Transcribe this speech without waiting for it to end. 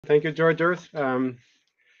Thank you, Georgios.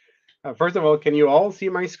 First of all, can you all see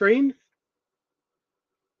my screen?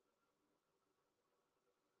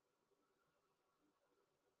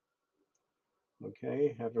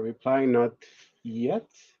 Okay, have a reply, not yet.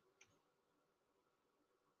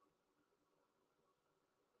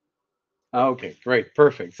 Okay, great,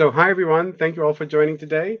 perfect. So hi, everyone. Thank you all for joining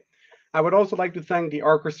today. I would also like to thank the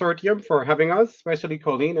R Consortium for having us, especially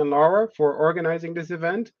Colleen and Laura for organizing this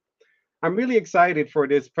event. I'm really excited for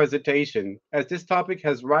this presentation, as this topic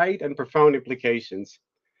has wide and profound implications.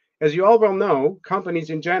 As you all well know,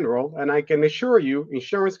 companies in general, and I can assure you,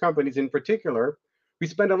 insurance companies in particular, we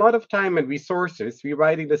spend a lot of time and resources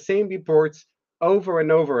rewriting the same reports over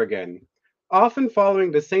and over again, often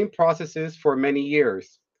following the same processes for many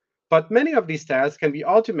years. But many of these tasks can be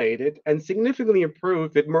automated and significantly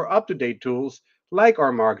improved with more up-to-date tools like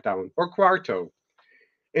R Markdown or Quarto.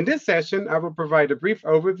 In this session, I will provide a brief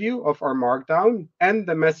overview of R Markdown and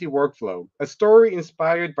the messy workflow, a story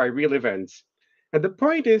inspired by real events. And the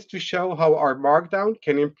point is to show how R Markdown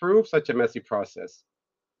can improve such a messy process.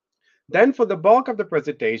 Then, for the bulk of the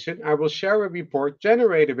presentation, I will share a report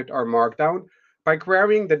generated with R Markdown by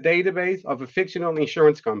querying the database of a fictional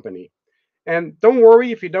insurance company. And don't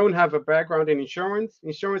worry if you don't have a background in insurance.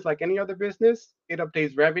 Insurance, like any other business, it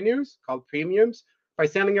obtains revenues called premiums by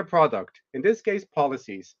selling a product, in this case,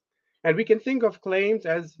 policies. And we can think of claims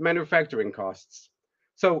as manufacturing costs.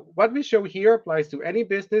 So, what we show here applies to any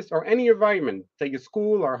business or any environment, say a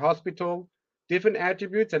school or hospital, different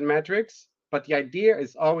attributes and metrics, but the idea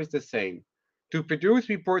is always the same to produce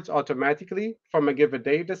reports automatically from a given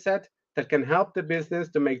data set that can help the business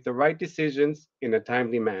to make the right decisions in a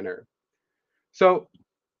timely manner. So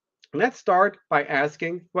let's start by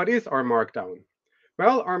asking, what is R Markdown?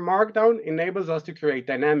 Well, R Markdown enables us to create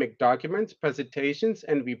dynamic documents, presentations,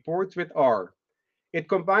 and reports with R. It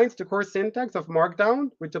combines the core syntax of Markdown,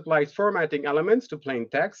 which applies formatting elements to plain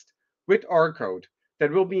text, with R code that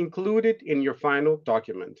will be included in your final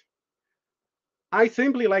document. I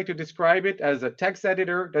simply like to describe it as a text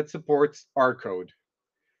editor that supports R code.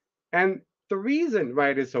 And the reason why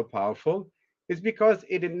it is so powerful is because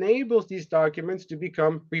it enables these documents to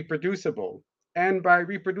become reproducible. And by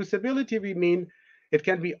reproducibility, we mean it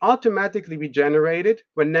can be automatically regenerated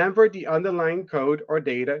whenever the underlying code or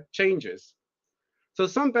data changes. So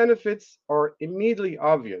some benefits are immediately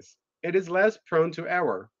obvious. It is less prone to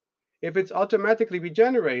error. If it's automatically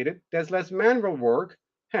regenerated, there's less manual work,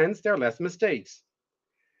 hence there are less mistakes.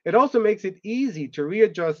 It also makes it easy to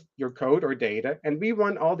readjust your code or data and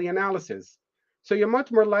rerun all the analysis. So you're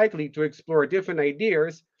much more likely to explore different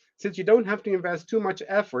ideas since you don't have to invest too much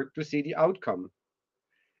effort to see the outcome.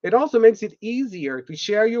 It also makes it easier to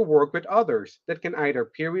share your work with others that can either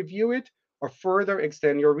peer review it or further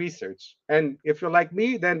extend your research. And if you're like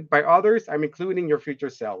me, then by others, I'm including your future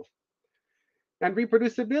self. And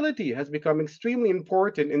reproducibility has become extremely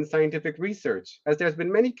important in scientific research, as there's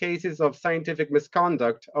been many cases of scientific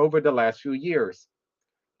misconduct over the last few years.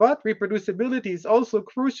 But reproducibility is also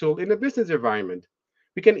crucial in a business environment.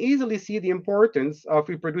 We can easily see the importance of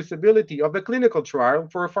reproducibility of a clinical trial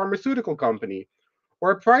for a pharmaceutical company or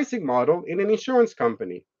a pricing model in an insurance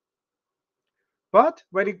company. But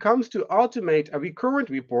when it comes to automate a recurrent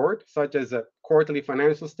report, such as a quarterly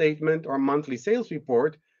financial statement or monthly sales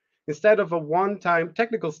report, instead of a one-time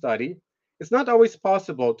technical study, it's not always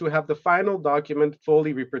possible to have the final document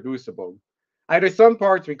fully reproducible. Either some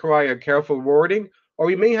parts require careful wording, or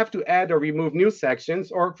we may have to add or remove new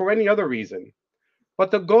sections, or for any other reason. But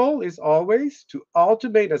the goal is always to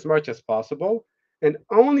automate as much as possible and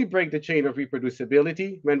only break the chain of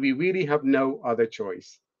reproducibility when we really have no other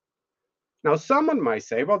choice. Now, someone might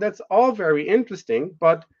say, well, that's all very interesting,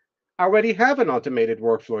 but I already have an automated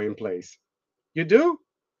workflow in place. You do?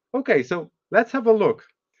 Okay, so let's have a look.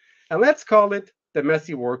 And let's call it the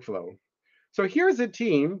messy workflow. So here's a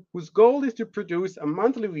team whose goal is to produce a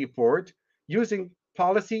monthly report using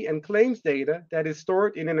policy and claims data that is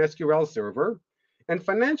stored in an SQL server and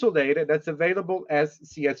financial data that's available as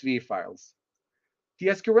CSV files. The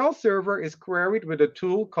SQL server is queried with a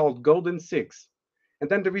tool called Golden 6, and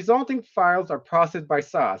then the resulting files are processed by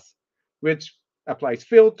SAS, which applies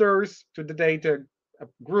filters to the data,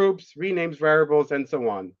 groups, renames variables, and so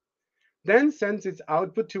on. Then sends its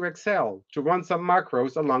output to Excel to run some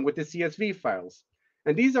macros along with the CSV files.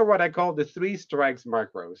 And these are what I call the three strikes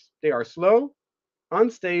macros. They are slow,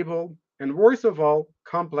 unstable, and worst of all,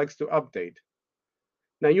 complex to update.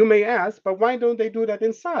 Now you may ask, but why don't they do that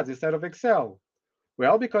in SAS instead of Excel?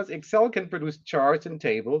 Well, because Excel can produce charts and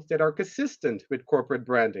tables that are consistent with corporate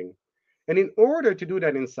branding. And in order to do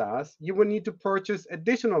that in SAS, you will need to purchase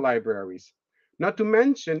additional libraries. not to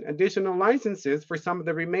mention additional licenses for some of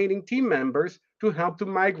the remaining team members to help to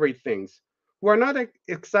migrate things, who are not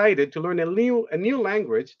excited to learn a new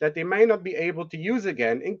language that they may not be able to use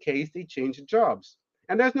again in case they change jobs.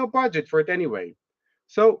 And there's no budget for it anyway.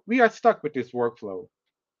 So we are stuck with this workflow.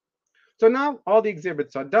 So now all the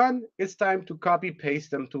exhibits are done, it's time to copy paste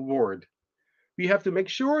them to Word. We have to make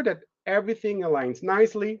sure that everything aligns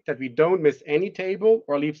nicely, that we don't miss any table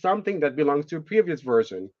or leave something that belongs to a previous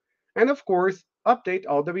version. And of course, update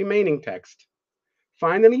all the remaining text.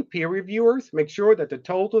 Finally, peer reviewers make sure that the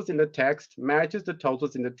totals in the text matches the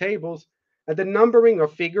totals in the tables, and the numbering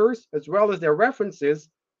of figures as well as their references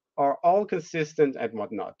are all consistent and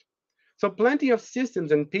whatnot. So plenty of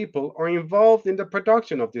systems and people are involved in the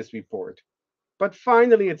production of this report. But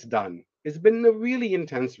finally, it's done. It's been a really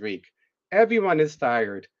intense week. Everyone is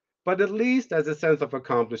tired, but at least there's a sense of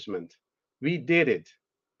accomplishment. We did it.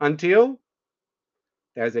 Until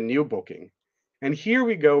there's a new booking. And here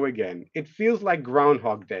we go again. It feels like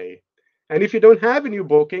Groundhog Day. And if you don't have a new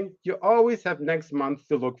booking, you always have next month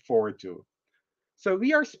to look forward to. So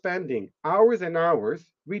we are spending hours and hours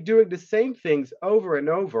redoing the same things over and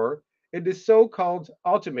over in this so-called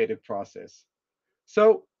automated process.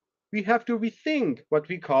 So we have to rethink what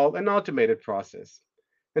we call an automated process.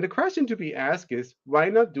 And the question to be asked is, why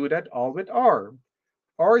not do that all with R?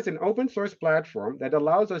 R is an open source platform that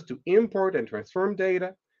allows us to import and transform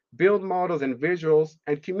data, build models and visuals,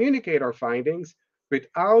 and communicate our findings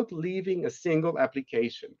without leaving a single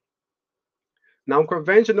application. Now,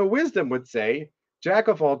 conventional wisdom would say, Jack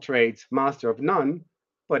of all trades, master of none,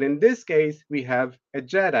 but in this case, we have a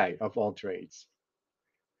Jedi of all trades.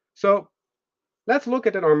 So let's look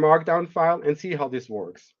at an R Markdown file and see how this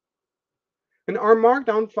works. An R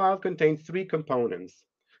Markdown file contains three components.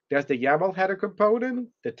 There's the YAML header component,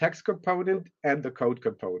 the text component, and the code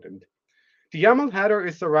component. The YAML header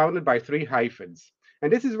is surrounded by three hyphens,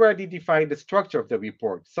 and this is where they define the structure of the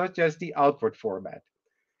report, such as the output format.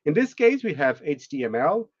 In this case, we have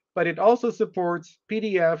HTML, but it also supports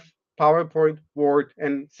PDF, PowerPoint, Word,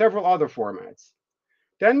 and several other formats.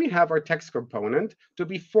 Then we have our text component to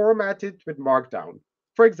be formatted with Markdown.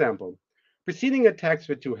 For example, preceding a text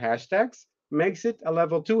with two hashtags makes it a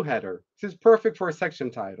level 2 header. This is perfect for a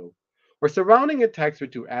section title. Or surrounding a text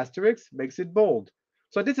with two asterisks makes it bold.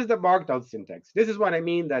 So this is the Markdown syntax. This is what I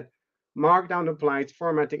mean that Markdown applies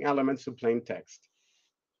formatting elements to plain text.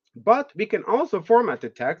 But we can also format the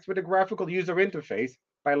text with a graphical user interface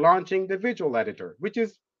by launching the visual editor, which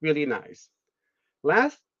is really nice.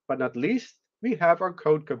 Last but not least, we have our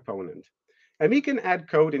code component. And we can add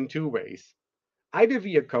code in two ways, either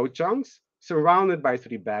via code chunks surrounded by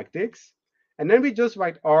three backticks, and then we just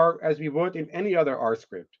write R as we would in any other R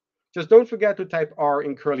script. Just don't forget to type R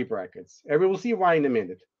in curly brackets, and we will see why in a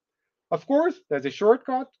minute. Of course, there's a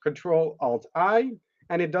shortcut, Control-Alt-I,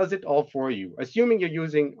 and it does it all for you, assuming you're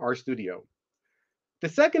using RStudio. The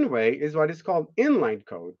second way is what is called inline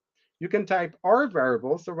code. You can type R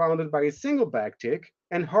variables surrounded by a single backtick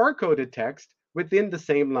and hard-coded text within the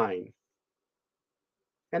same line.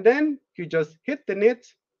 And then you just hit the knit,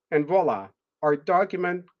 and voila, our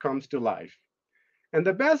document comes to life. And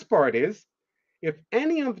the best part is, if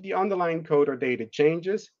any of the underlying code or data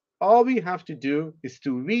changes, all we have to do is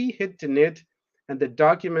to re-hit the knit, and the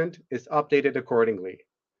document is updated accordingly.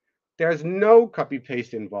 There's no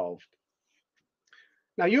copy-paste involved.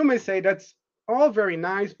 Now you may say that's all very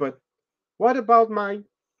nice, but what about my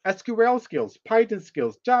SQL skills, Python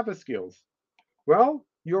skills, Java skills? Well,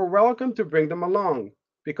 you're welcome to bring them along,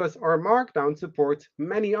 because R Markdown supports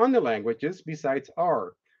many other languages besides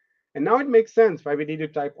R. And now it makes sense why we need to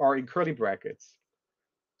type R in curly brackets.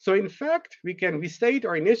 So in fact, we can restate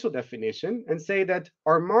our initial definition and say that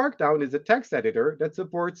R Markdown is a text editor that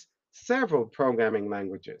supports several programming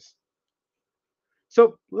languages.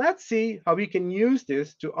 So let's see how we can use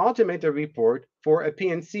this to automate a report for a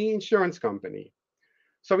P&C insurance company.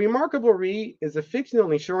 So Remarkable Re is a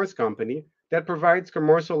fictional insurance company that provides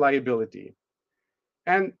commercial liability.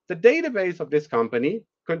 And the database of this company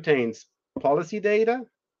contains policy data,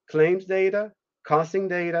 claims data, costing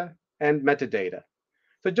data, and metadata.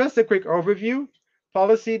 So just a quick overview,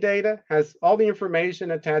 policy data has all the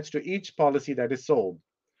information attached to each policy that is sold.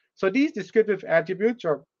 So these descriptive attributes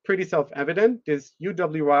are pretty self-evident. This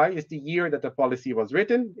UWI is the year that the policy was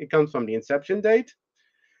written. It comes from the inception date.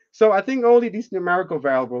 So I think only these numerical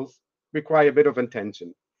variables require a bit of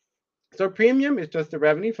attention. So premium is just the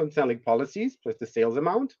revenue from selling policies plus the sales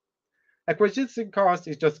amount. Acquisition cost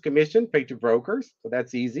is just commission paid to brokers, so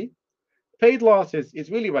that's easy. Paid losses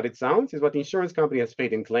is really what it sounds, is what the insurance company has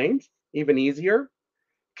paid in claims, even easier.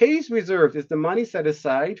 Case reserves is the money set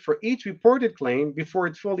aside for each reported claim before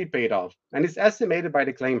it's fully paid off, and is estimated by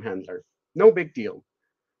the claim handler. No big deal.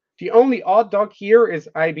 The only odd dog here is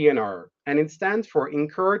IBNR, and it stands for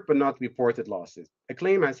incurred but not reported losses. A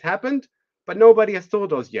claim has happened, but nobody has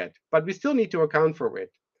told us yet, but we still need to account for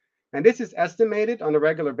it. And this is estimated on a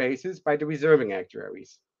regular basis by the reserving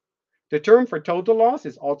actuaries. The term for total loss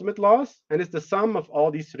is ultimate loss, and is the sum of all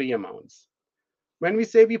these three amounts. When we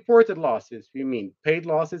say reported losses, we mean paid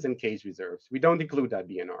losses and case reserves. We don't include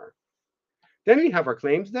IBNR. Then we have our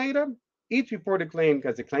claims data. Each reported claim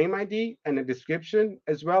gets a claim ID and a description,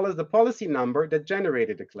 as well as the policy number that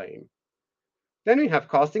generated the claim. Then we have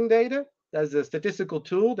costing data. That's a statistical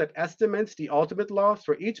tool that estimates the ultimate loss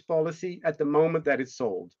for each policy at the moment that it's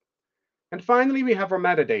sold. And finally, we have our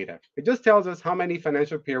metadata. It just tells us how many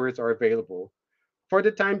financial periods are available. For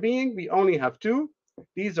the time being, we only have two.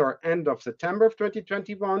 These are end of September of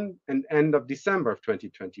 2021 and end of December of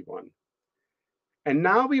 2021. And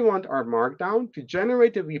now we want R Markdown to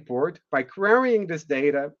generate a report by querying this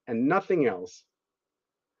data and nothing else.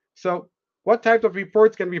 So what type of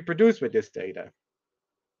reports can we produce with this data?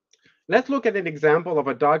 Let's look at an example of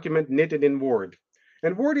a document knitted in Word.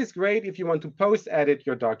 And Word is great if you want to post-edit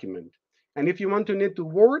your document. And if you want to knit to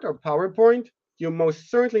Word or PowerPoint, you most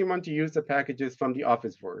certainly want to use the packages from the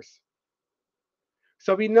Officeverse.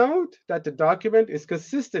 So we note that the document is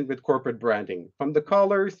consistent with corporate branding, from the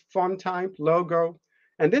colors, font type, logo,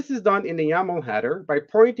 and this is done in the YAML header by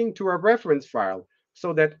pointing to a reference file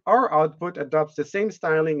so that our output adopts the same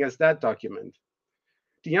styling as that document.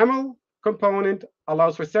 The YAML component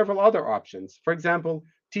allows for several other options. For example,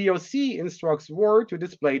 TOC instructs Word to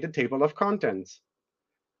display the table of contents.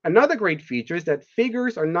 Another great feature is that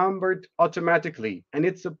figures are numbered automatically, and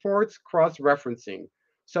it supports cross-referencing.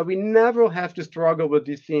 So we never have to struggle with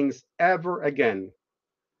these things ever again.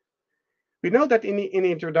 We know that in the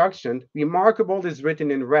introduction, remarkable is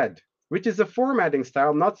written in red, which is a formatting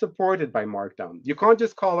style not supported by Markdown. You can't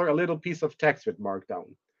just color a little piece of text with Markdown.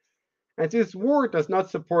 And since Word does not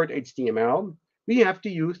support HTML, we have to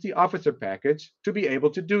use the Officer package to be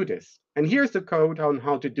able to do this. And here's the code on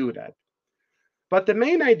how to do that. But the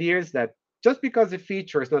main idea is that just because a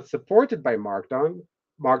feature is not supported by Markdown,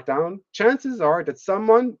 chances are that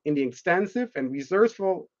someone in the extensive and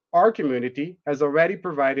resourceful R community has already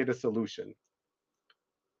provided a solution.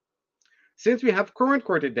 Since we have current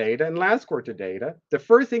quarter data and last quarter data, the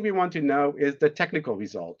first thing we want to know is the technical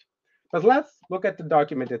result. But let's look at the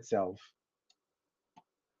document itself.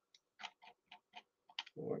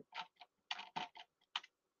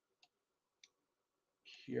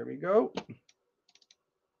 Here we go.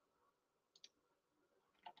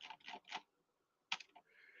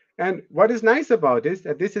 And what is nice about this,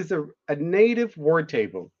 that this is a native Word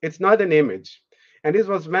table. It's not an image. And this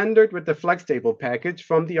was rendered with the Flex Table package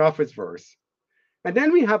from the Officeverse. And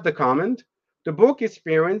then we have the comment. The book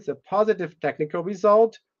experienced a positive technical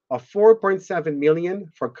result of 4.7 million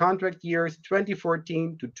for contract years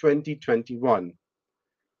 2014 to 2021.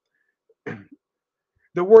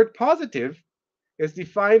 The word positive is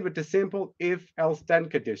defined with the simple if-else-then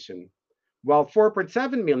condition, while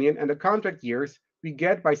 4.7 million and the contract years we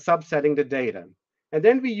get by subsetting the data. And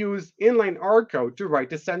then we use inline R code to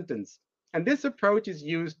write the sentence. And this approach is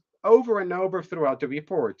used over and over throughout the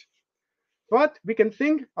report. But we can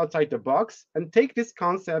think outside the box and take this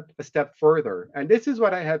concept a step further. And this is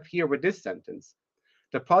what I have here with this sentence.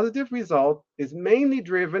 The positive result is mainly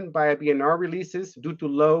driven by IBNR releases due to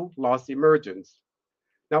low loss emergence.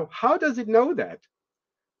 Now, how does it know that?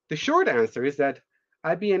 The short answer is that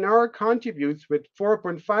IBNR contributes with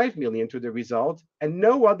 4.5 million to the result, and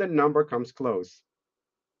no other number comes close.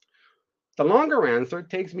 The longer answer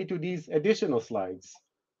takes me to these additional slides.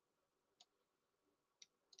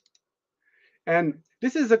 And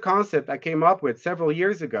this is a concept I came up with several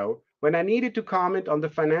years ago when I needed to comment on the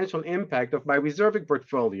financial impact of my reserving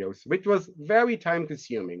portfolios, which was very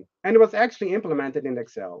time-consuming, and it was actually implemented in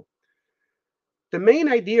Excel. The main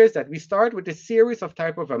idea is that we start with a series of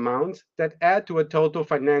type of amounts that add to a total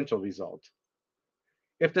financial result.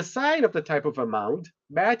 If the sign of the type of amount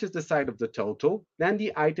matches the side of the total, then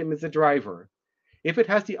the item is a driver. If it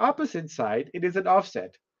has the opposite side, it is an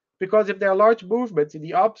offset, because if there are large movements in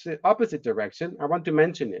the opposite direction, I want to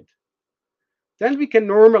mention it. Then we can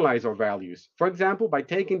normalize our values, for example, by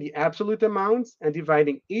taking the absolute amounts and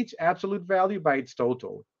dividing each absolute value by its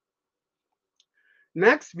total.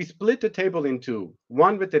 Next, we split the table in two,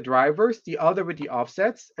 one with the drivers, the other with the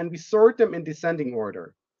offsets, and we sort them in descending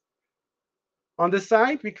order. On the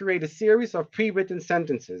side, we create a series of pre-written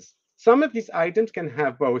sentences. Some of these items can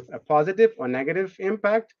have both a positive or negative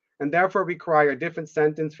impact, and therefore require a different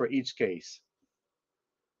sentence for each case.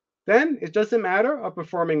 Then it's just a matter of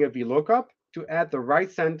performing a VLOOKUP to add the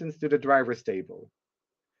right sentence to the drivers table.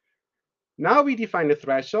 Now we define a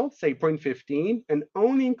threshold, say 0.15, and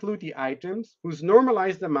only include the items whose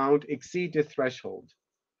normalized amount exceed the threshold.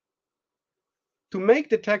 To make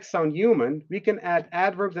the text sound human, we can add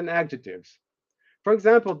adverbs and adjectives. For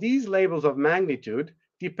example, these labels of magnitude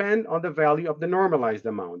depend on the value of the normalized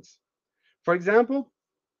amounts. For example,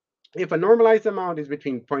 if a normalized amount is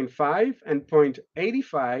between 0.5 and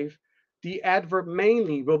 0.85, the adverb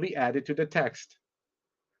mainly will be added to the text.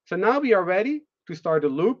 So now we are ready to start a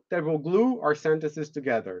loop that will glue our sentences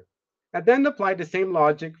together, and then apply the same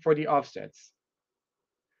logic for the offsets.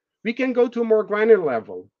 We can go to a more granular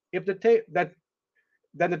level if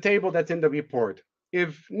than the table that's in the report.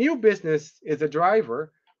 If new business is a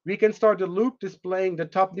driver, we can start a loop displaying the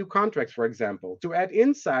top new contracts, for example, to add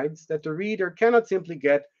insights that the reader cannot simply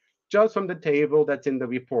get just from the table that's in the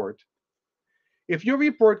report. If your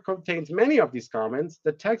report contains many of these comments,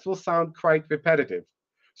 the text will sound quite repetitive.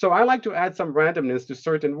 So I like to add some randomness to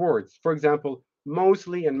certain words. For example,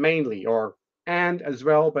 mostly and mainly, or and as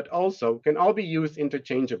well, but also can all be used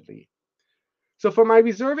interchangeably. So for my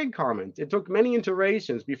reserving comment, it took many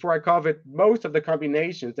iterations before I covered most of the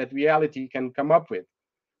combinations that reality can come up with.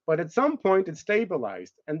 But at some point it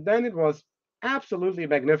stabilized, and then it was absolutely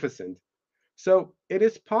magnificent. So it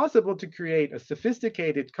is possible to create a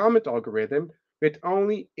sophisticated comment algorithm with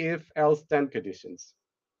only if, else, then conditions.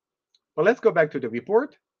 Well, let's go back to the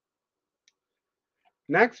report.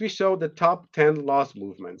 Next, we show the top 10 loss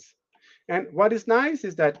movements. And what is nice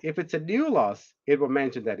is that if it's a new loss, it will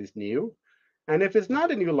mention that it's new. And if it's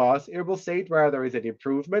not a new loss, it will state whether it's an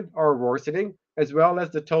improvement or a worsening, as well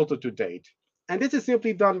as the total to date. And this is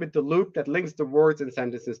simply done with the loop that links the words and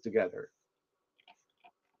sentences together.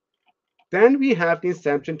 Then we have the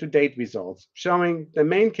inception to date results, showing the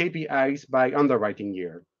main KPIs by underwriting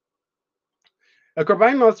year. A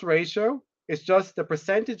combined loss ratio is just the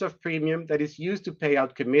percentage of premium that is used to pay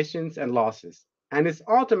out commissions and losses, and is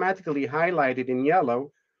automatically highlighted in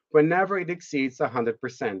yellow whenever it exceeds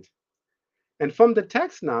 100%. And from the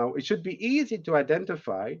text now, it should be easy to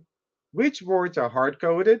identify which words are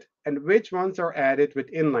hard-coded and which ones are added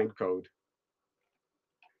with inline code.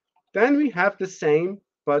 Then we have the same,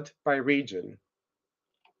 but by region.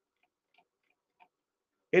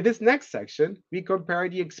 In this next section, we compare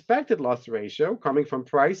the expected loss ratio coming from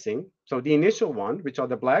pricing, so the initial one, which are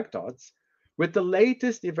the black dots, with the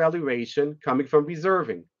latest evaluation coming from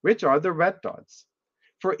reserving, which are the red dots,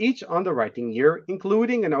 for each underwriting year,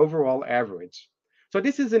 including an overall average. So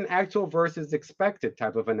this is an actual versus expected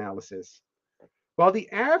type of analysis. While the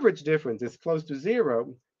average difference is close to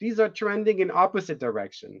zero, these are trending in opposite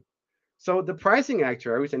direction. So the pricing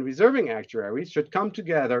actuaries and reserving actuaries should come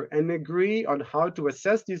together and agree on how to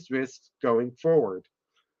assess these risks going forward.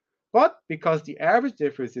 But because the average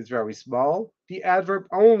difference is very small, the adverb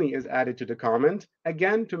only is added to the comment,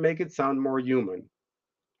 again to make it sound more human.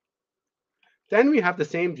 Then we have the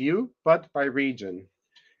same view, but by region.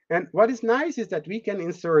 And what is nice is that we can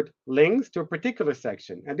insert links to a particular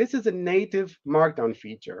section, and this is a native Markdown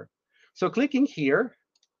feature. So clicking here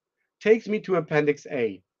takes me to Appendix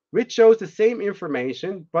A, which shows the same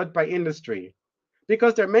information, but by industry.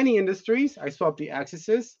 Because there are many industries, I swap the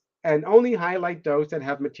axes and only highlight those that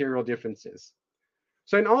have material differences.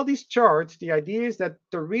 So in all these charts, the idea is that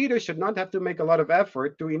the reader should not have to make a lot of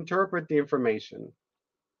effort to interpret the information.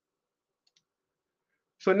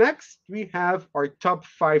 So next, we have our top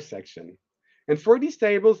 5 section. And for these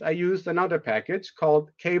tables, I used another package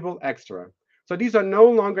called Cable Extra. So these are no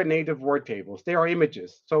longer native word tables. They are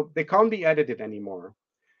images, so they can't be edited anymore.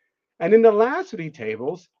 And in the last 3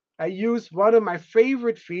 tables, I used one of my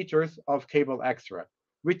favorite features of Cable Extra,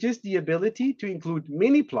 which is the ability to include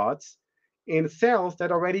mini plots in cells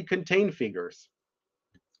that already contain figures.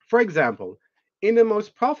 For example, in the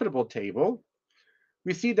most profitable table,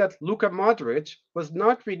 we see that Luka Modric was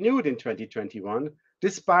not renewed in 2021,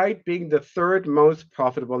 despite being the third most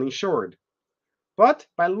profitable insured. But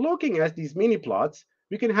by looking at these mini plots,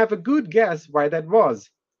 we can have a good guess why that was.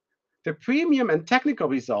 The premium and technical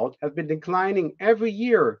result have been declining every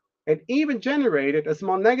year and even generated a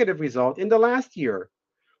small negative result in the last year.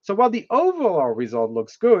 So while the overall result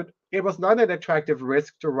looks good, it was not an attractive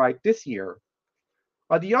risk to write this year.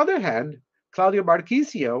 On the other hand, Claudio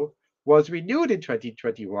Marchisio was renewed in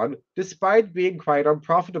 2021 despite being quite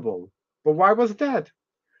unprofitable. But why was that?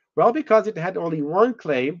 Well, because it had only one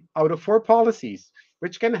claim out of 4 policies,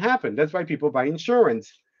 which can happen. That's why people buy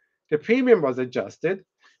insurance. The premium was adjusted,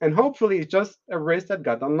 and hopefully it's just a risk that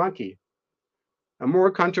got unlucky. A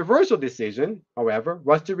more controversial decision, however,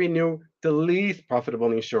 was to renew the least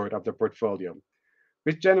profitable insured of the portfolio.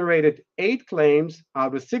 which generated 8 claims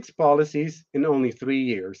out of 6 policies in only 3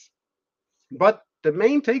 years. But the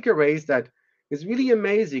main takeaway is that it's really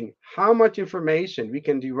amazing how much information we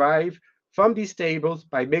can derive from these tables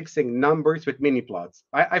by mixing numbers with mini plots.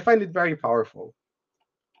 I find it very powerful.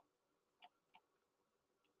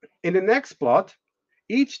 In the next plot,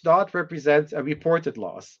 each dot represents a reported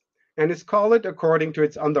loss and is colored according to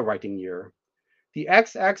its underwriting year. The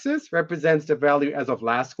x-axis represents the value as of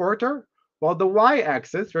last quarter, while the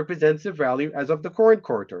y-axis represents the value as of the current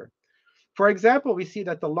quarter. For example, we see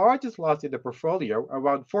that the largest loss in the portfolio,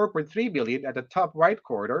 around 4.3 billion at the top right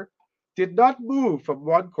quarter, did not move from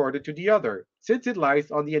one quarter to the other, since it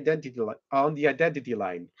lies on the identity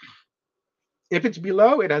line. If it's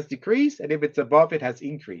below, it has decreased, and if it's above, it has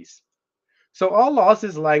increased. So all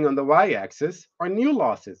losses lying on the y-axis are new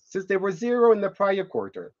losses, since they were 0 in the prior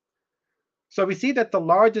quarter. So we see that the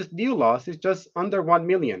largest new loss is just under 1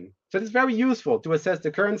 million. So it's very useful to assess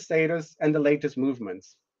the current status and the latest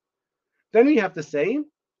movements. Then we have the same,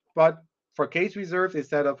 but for case reserves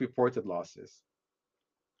instead of reported losses.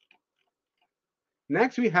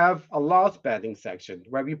 Next, we have a loss banding section,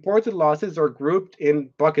 where reported losses are grouped in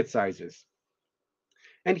bucket sizes.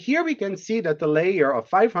 And here we can see that the layer of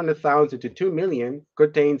 500,000 to 2 million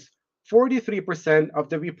contains 43% of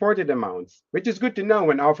the reported amounts, which is good to know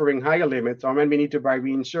when offering higher limits or when we need to buy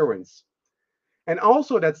reinsurance. And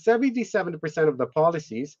also that 77% of the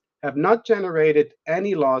policies have not generated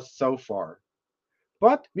any loss so far.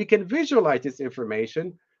 But we can visualize this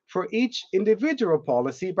information for each individual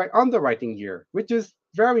policy by underwriting year, which is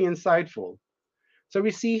very insightful. So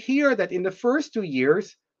we see here that in the first 2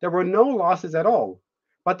 years, there were no losses at all,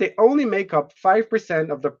 but they only make up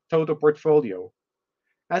 5% of the total portfolio.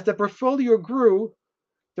 As the portfolio grew,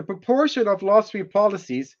 the proportion of loss-free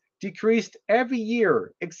policies decreased every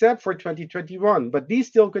year except for 2021, but these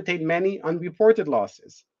still contain many unreported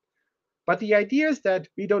losses. But the idea is that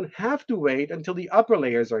we don't have to wait until the upper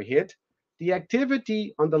layers are hit. The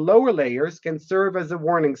activity on the lower layers can serve as a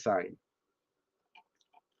warning sign.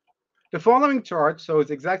 The following chart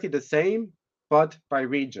shows exactly the same, but by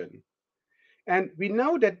region. And we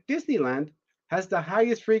know that Disneyland has the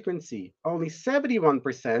highest frequency. Only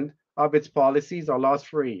 71% of its policies are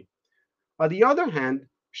loss-free. On the other hand,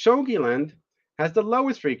 Shogiland has the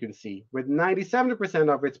lowest frequency, with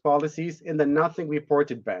 97% of its policies in the nothing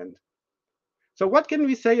reported band. So what can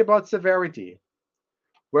we say about severity?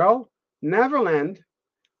 Well, Neverland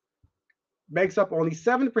makes up only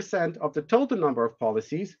 7% of the total number of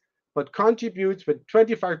policies, but contributes with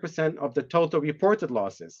 25% of the total reported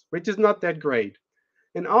losses, which is not that great.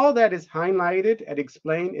 And all that is highlighted and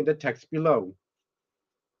explained in the text below.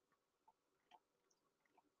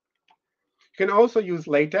 You can also use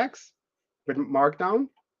LaTeX with Markdown.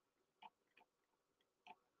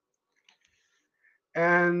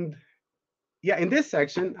 And yeah, in this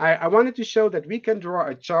section, I wanted to show that we can draw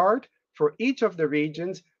a chart for each of the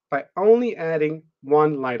regions by only adding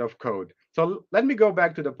one line of code. So let me go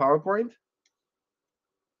back to the PowerPoint.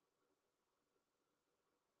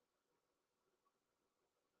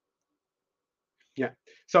 Yeah,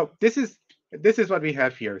 so this is what we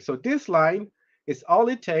have here. So this line is all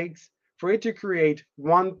it takes for it to create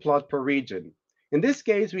one plot per region. In this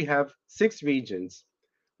case, we have 6 regions.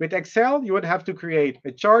 With Excel, you would have to create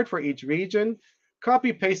a chart for each region,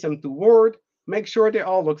 copy paste them to Word, make sure they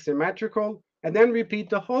all look symmetrical, and then repeat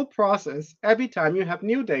the whole process every time you have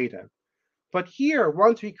new data. But here,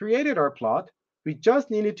 once we created our plot, we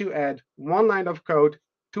just needed to add one line of code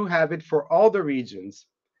to have it for all the regions.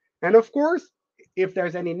 And of course, if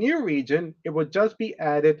there's any new region, it would just be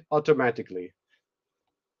added automatically.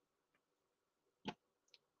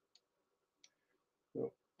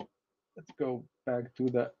 So let's go back to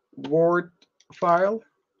the Word file.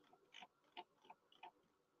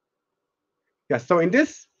 Yes, so in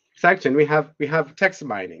this section, we have text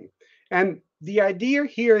mining. And the idea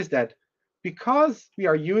here is that because we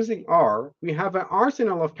are using R, we have an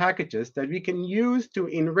arsenal of packages that we can use to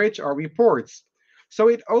enrich our reports. So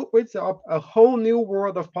it opens up a whole new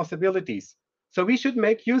world of possibilities. So we should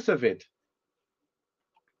make use of it.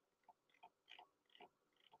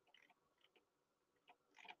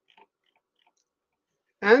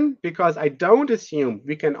 And because I don't assume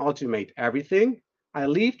we can automate everything, I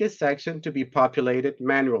leave this section to be populated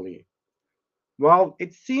manually. While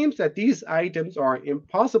it seems that these items are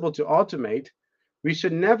impossible to automate, we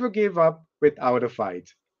should never give up without a fight.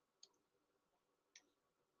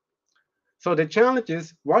 So the challenge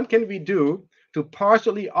is, what can we do to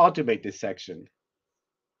partially automate this section?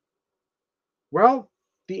 Well,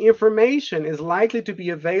 the information is likely to be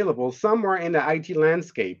available somewhere in the IT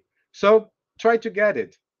landscape, so try to get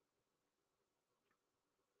it.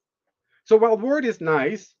 So while Word is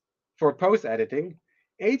nice for post editing,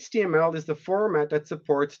 HTML is the format that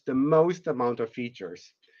supports the most amount of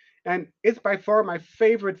features. And it's by far my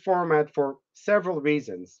favorite format for several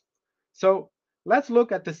reasons. So let's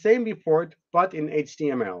look at the same report, but in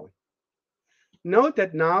HTML. Note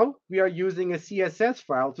that now we are using a CSS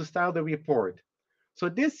file to style the report. So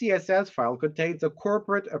this CSS file contains a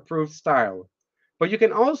corporate approved style, but you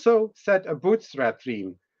can also set a bootstrap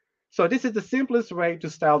theme. So this is the simplest way to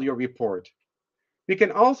style your report. We can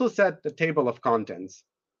also set the table of contents.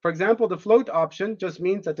 For example, the float option just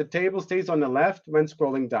means that the table stays on the left when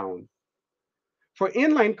scrolling down. For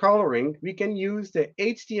inline coloring, we can use the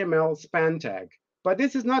HTML span tag, but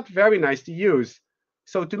this is not very nice to use.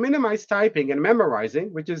 So to minimize typing and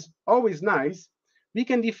memorizing, which is always nice, we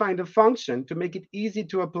can define a function to make it easy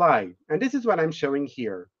to apply. And this is what I'm showing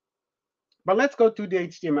here. But let's go to the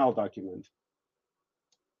HTML document.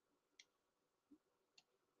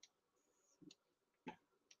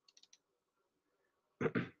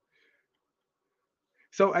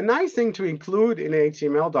 So a nice thing to include in an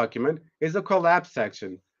HTML document is a collapse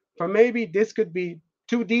section. For maybe this could be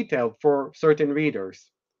too detailed for certain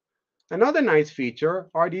readers. Another nice feature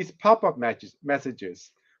are these pop-up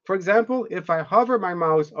messages. For example, if I hover my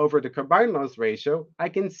mouse over the combined loss ratio, I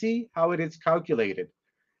can see how it is calculated.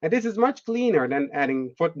 And this is much cleaner than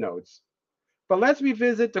adding footnotes. But let's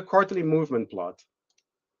revisit the quarterly movement plot.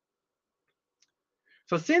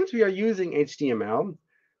 So since we are using HTML,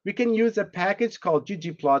 we can use a package called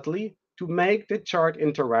ggplot2 to make the chart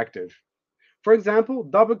interactive. For example,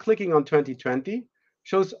 double-clicking on 2020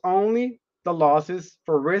 shows only the losses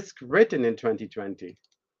for risk written in 2020.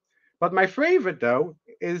 But my favorite, though,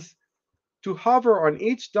 is to hover on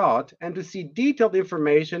each dot and to see detailed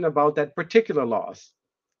information about that particular loss.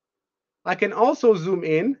 I can also zoom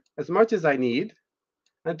in as much as I need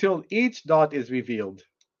until each dot is revealed.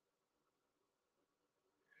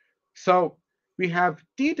 So we have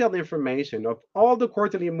detailed information of all the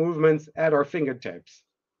quarterly movements at our fingertips.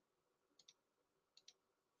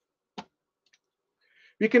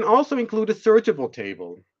 We can also include a searchable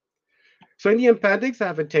table. So in the appendix, I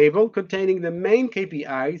have a table containing the main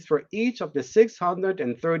KPIs for each of the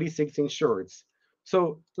 636 insureds.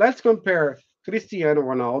 So let's compare Cristiano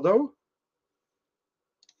Ronaldo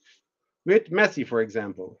with Messi, for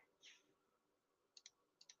example.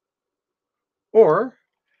 Or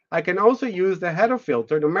I can also use the header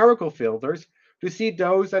filter, numerical filters, to see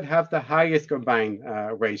those that have the highest combined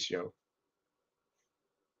ratio.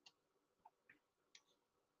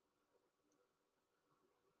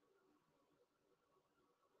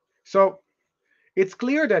 So it's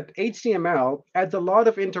clear that HTML adds a lot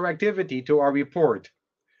of interactivity to our report.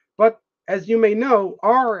 But as you may know,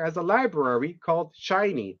 R has a library called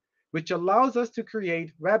Shiny, which allows us to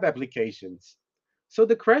create web applications. So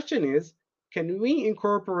the question is, can we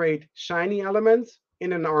incorporate Shiny elements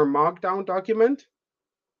in an R Markdown document?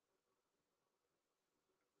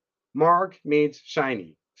 Mark means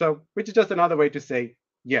shiny, so which is just another way to say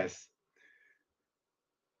yes.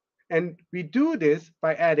 And we do this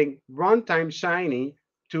by adding runtime Shiny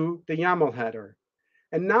to the YAML header.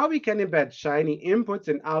 And now we can embed Shiny inputs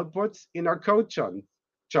and outputs in our code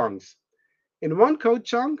chunks. In one code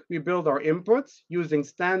chunk, we build our inputs using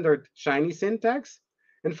standard Shiny syntax.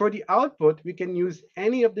 And for the output, we can use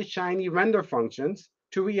any of the Shiny render functions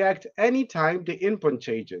to react anytime the input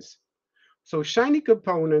changes. So Shiny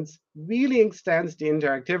components really extends the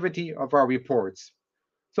interactivity of our reports.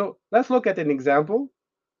 So let's look at an example.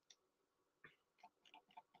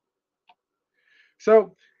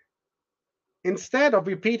 So instead of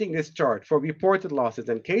repeating this chart for reported losses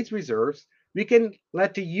and case reserves, we can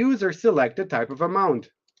let the user select the type of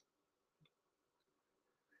amount.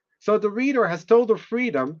 So the reader has total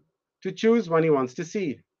freedom to choose what he wants to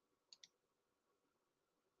see.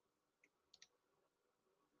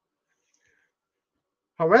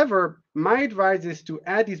 However, my advice is to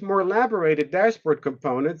add these more elaborated dashboard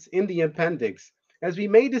components in the appendix, as we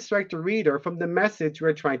may distract the reader from the message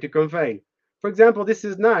we're trying to convey. For example, this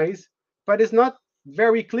is nice, but it's not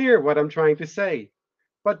very clear what I'm trying to say.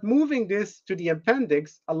 But moving this to the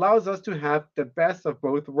appendix allows us to have the best of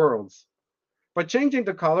both worlds. But changing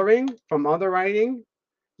the coloring from underwriting,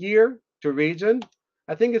 year to region,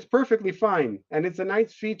 I think it's perfectly fine, and it's a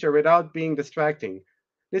nice feature without being distracting.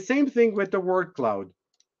 The same thing with the word cloud.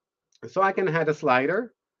 So I can add a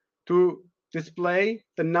slider to display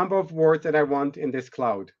the number of words that I want in this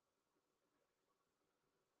cloud.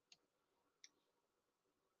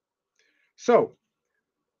 So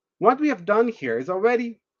what we have done here is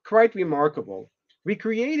already quite remarkable. We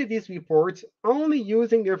created these reports only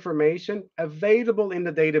using the information available in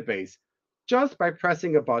the database, just by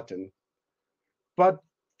pressing a button. But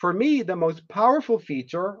for me, the most powerful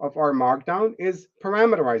feature of R Markdown is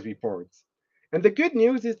parameterized reports. And the good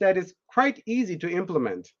news is that it's quite easy to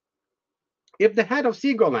implement. If the head of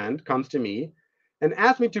Seagoland comes to me and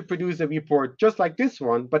asks me to produce a report just like this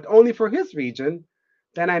one, but only for his region,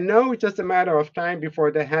 then I know it's just a matter of time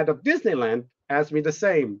before the head of Disneyland asks me the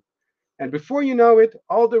same. And before you know it,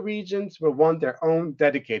 all the regions will want their own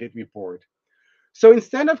dedicated report. So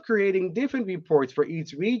instead of creating different reports for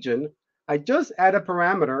each region, I just add a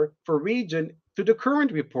parameter for region to the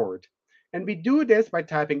current report. And we do this by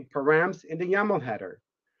typing params in the YAML header.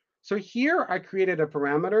 So here I created a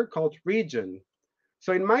parameter called region.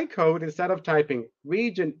 So in my code, instead of typing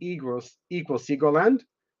region equals Seagoland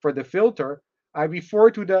for the filter, I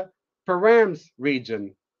refer to the params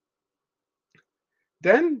region.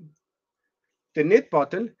 Then the knit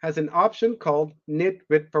button has an option called knit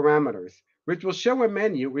with parameters, which will show a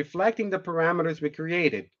menu reflecting the parameters we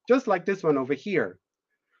created, just like this one over here.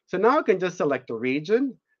 So now I can just select a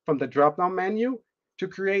region from the drop-down menu to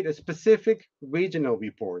create a specific regional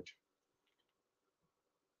report.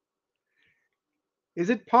 Is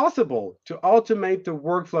it possible to automate the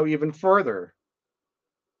workflow even further?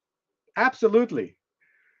 Absolutely.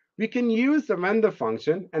 We can use the render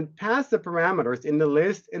function and pass the parameters in the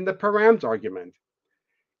list in the params argument.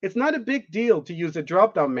 It's not a big deal to use a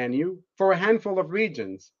drop-down menu for a handful of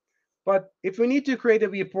regions. But if we need to create a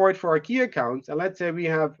report for our key accounts, and let's say we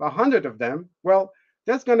have 100 of them, well,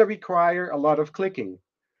 that's going to require a lot of clicking.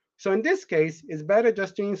 So in this case, it's better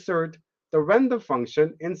just to insert the render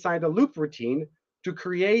function inside a loop routine to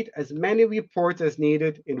create as many reports as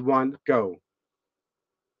needed in one go.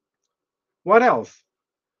 What else?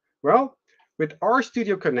 Well, with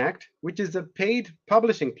RStudio Connect, which is a paid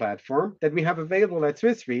publishing platform that we have available at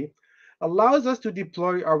Swiss Re, allows us to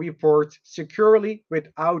deploy our reports securely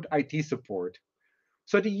without IT support.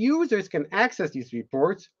 So the users can access these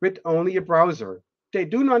reports with only a browser. They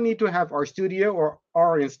do not need to have RStudio or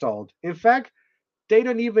R installed. In fact, they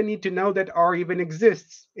don't even need to know that R even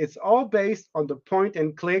exists. It's all based on the point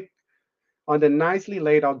and click on the nicely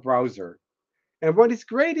laid out browser. And what is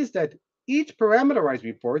great is that each parameterized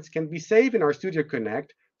reports can be saved in RStudio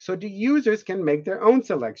Connect so the users can make their own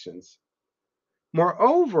selections.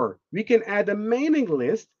 Moreover, we can add a mailing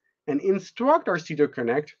list and instruct RStudio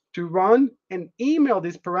Connect to run and email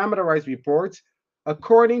these parameterized reports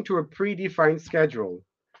according to a predefined schedule.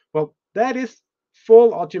 Well, that is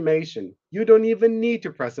full automation. You don't even need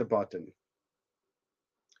to press a button.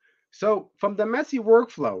 So from the messy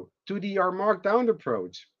workflow to the R Markdown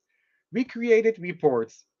approach, we created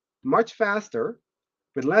reports much faster,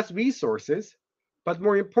 with less resources, but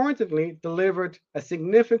more importantly, delivered a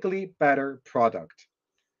significantly better product.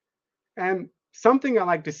 And something I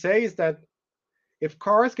like to say is that if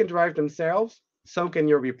cars can drive themselves, so can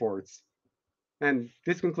your reports. And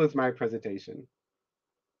this concludes my presentation.